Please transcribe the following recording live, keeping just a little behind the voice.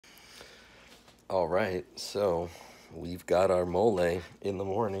All right, so we've got our mole in the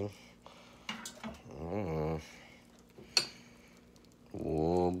morning. Mm.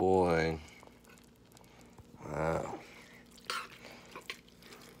 Oh boy. Wow.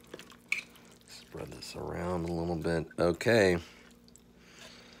 Spread this around a little bit. Okay.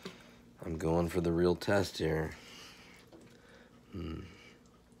 I'm going for the real test here. Mm.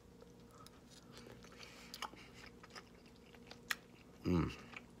 Mm.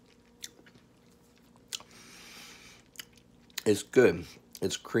 It's good.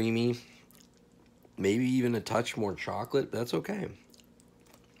 It's creamy. Maybe even a touch more chocolate. That's okay.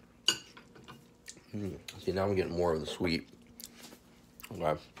 See, now I'm getting more of the sweet.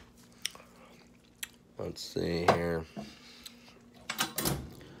 Okay. Let's see here.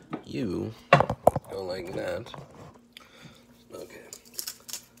 You go like that. Okay.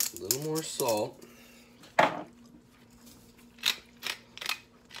 A little more salt. A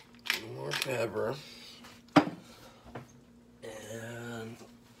little more pepper. And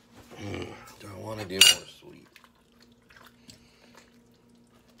do I want to do more sweet?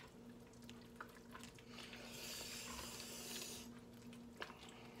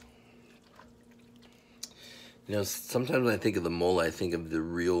 You know, sometimes when I think of the mole, I think of the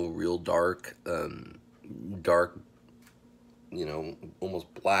real dark, you know,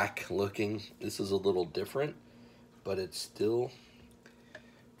 almost black looking. This is a little different, but it's still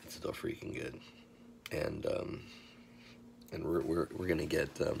freaking good. And we're gonna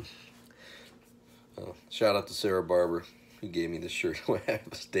get shout out to Sarah Barber who gave me this shirt. I have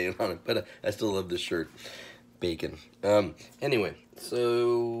a stain on it, but I still love this shirt. Bacon. Anyway,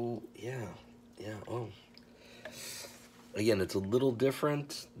 so yeah. Oh. Again, it's a little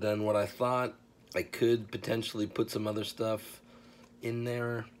different than what I thought. I could potentially put some other stuff in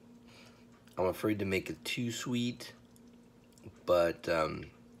there. I'm afraid to make it too sweet, but I'm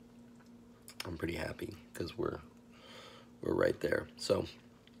pretty happy because we're right there. So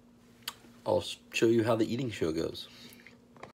I'll show you how the eating show goes.